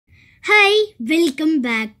Hi, welcome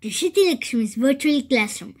back to Sruthi Lakshmi's virtual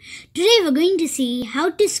classroom. Today we're going to see how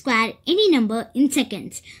to square any number in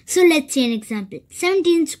seconds. So let's see an example.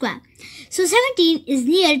 17 square. So 17 is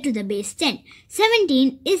near to the base 10.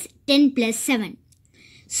 17 is 10 plus 7.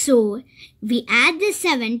 So we add the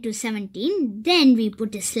 7 to 17, then we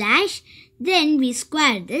put a slash, then we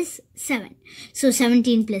square this 7. So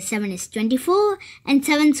 17 plus 7 is 24 and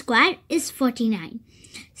 7 squared is 49.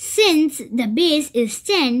 Since the base is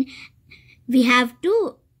 10, we have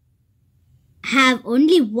to have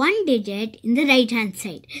only one digit in the right hand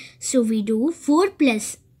side. So we do 4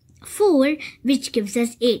 plus 4, which gives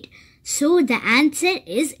us 8. So the answer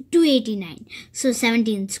is 289. So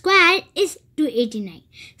 17 squared is 289.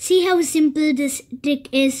 See how simple this trick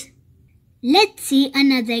is? Let's see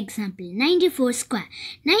another example. 94 square.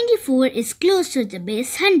 94 is close to the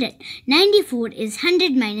base 100. 94 is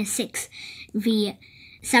 100 minus 6. We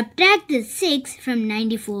subtract the 6 from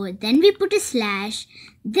 94, then we put a slash,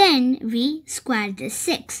 then we square the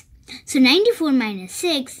 6. So 94 minus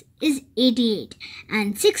 6 is 88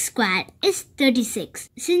 and 6 squared is 36.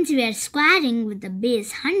 Since we are squaring with the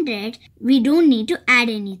base 100, we don't need to add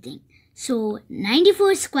anything. So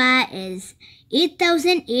 94 square is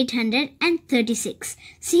 8836.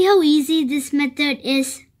 See how easy this method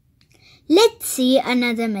is? Let's see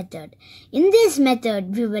another method. In this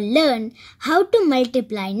method, we will learn how to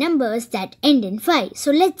multiply numbers that end in 5.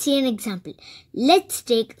 So let's see an example. Let's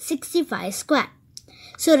take 65 square.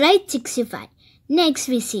 So write 65. Next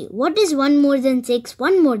we see what is 1 more than 6.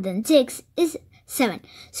 1 more than 6 is 7.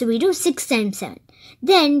 So we do 6 times 7.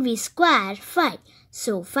 Then we square 5.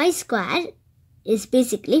 So 5 square is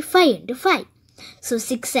basically 5 into 5. So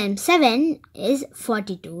 6 times 7 is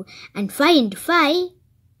 42 and 5 into 5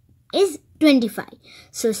 is 25.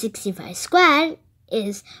 So 65 square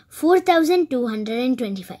is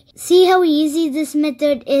 4225. See how easy this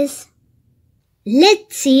method is?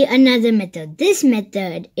 Let's see another method. This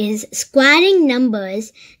method is squaring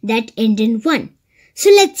numbers that end in 1. So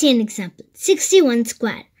let's see an example. 61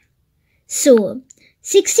 square. So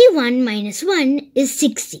 61 minus 1 is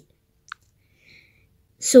 60.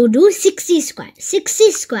 So do 60 square.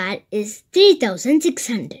 60 square is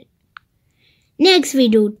 3600. Next we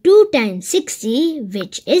do 2 times 60,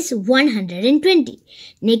 which is 120.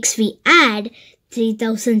 Next we add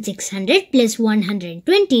 3600 plus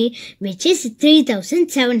 120, which is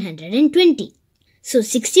 3720. So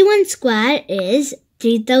 61 square is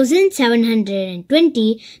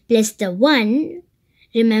 3720 plus the 1.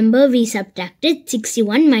 Remember we subtracted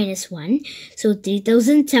 61 minus 1. So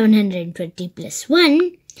 3720 plus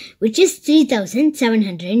 1, which is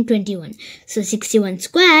 3721. So 61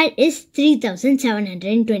 square is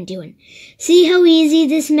 3721. See how easy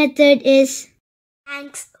this method is?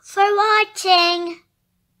 Thanks for watching.